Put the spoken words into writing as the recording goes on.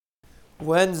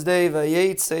Wednesday,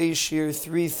 Vayetze, Shiur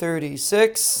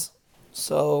 336.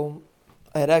 So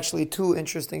I had actually two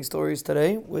interesting stories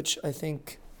today, which I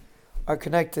think are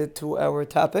connected to our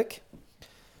topic.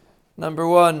 Number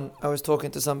one, I was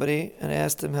talking to somebody and I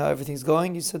asked him how everything's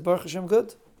going. He said, Baruch Hashem,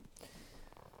 good.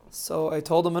 So I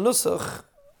told him a nusach,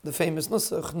 the famous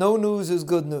nusach, no news is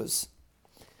good news.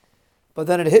 But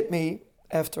then it hit me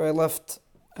after I was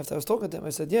talking to him. I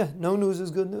said, yeah, no news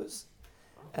is good news.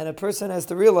 And a person has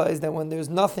to realize that when there's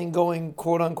nothing going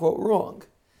quote-unquote wrong,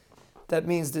 that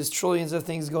means there's trillions of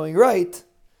things going right,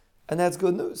 and that's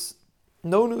good news.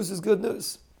 No news is good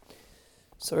news.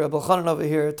 So Rabbi Chanan over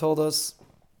here told us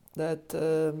that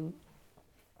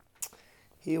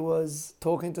he was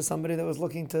talking to somebody that was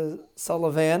looking to sell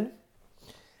a van.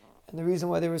 And the reason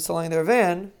why they were selling their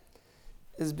van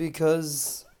is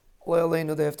because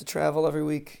they have to travel every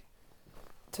week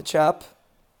to CHAP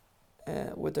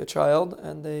with their child,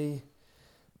 and they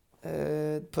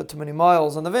put too many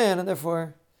miles on the van, and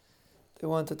therefore they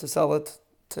wanted to sell it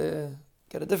to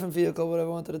get a different vehicle, whatever,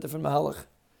 wanted a different mahalach.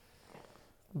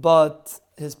 But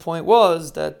his point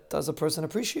was that does a person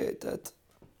appreciate that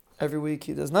every week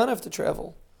he does not have to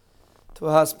travel to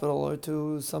a hospital or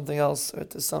to something else or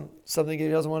to something he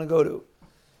doesn't want to go to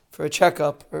for a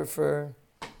checkup or for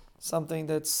something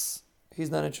that's he's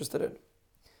not interested in.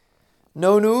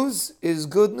 No news is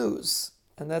good news.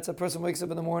 And that's a person wakes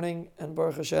up in the morning and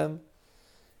Baruch Hashem,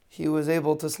 he was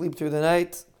able to sleep through the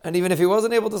night. And even if he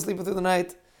wasn't able to sleep through the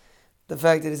night, the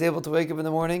fact that he's able to wake up in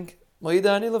the morning,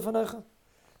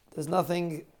 there's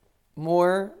nothing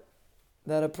more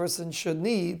that a person should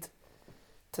need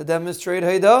to demonstrate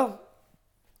Haidah.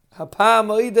 Hapam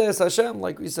Haidah es Hashem,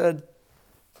 like we said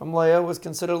from Leah, was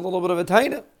considered a little bit of a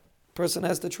taina. Person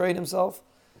has to train himself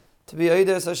to be Haidah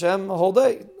es Hashem a whole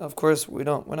day. Of course, we're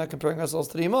not comparing ourselves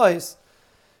to the Imais.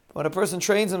 When a person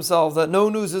trains himself that no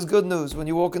news is good news, when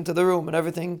you walk into the room and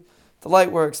everything, the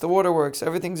light works, the water works,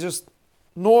 everything's just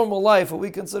normal life, what we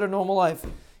consider normal life.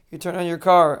 You turn on your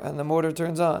car and the motor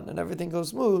turns on and everything goes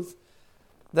smooth.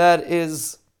 That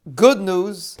is good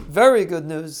news, very good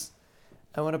news.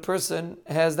 And when a person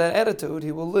has that attitude,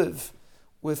 he will live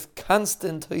with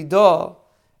constant haidah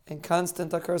and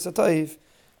constant akar satayv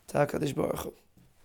to HaKadosh Baruch Hu.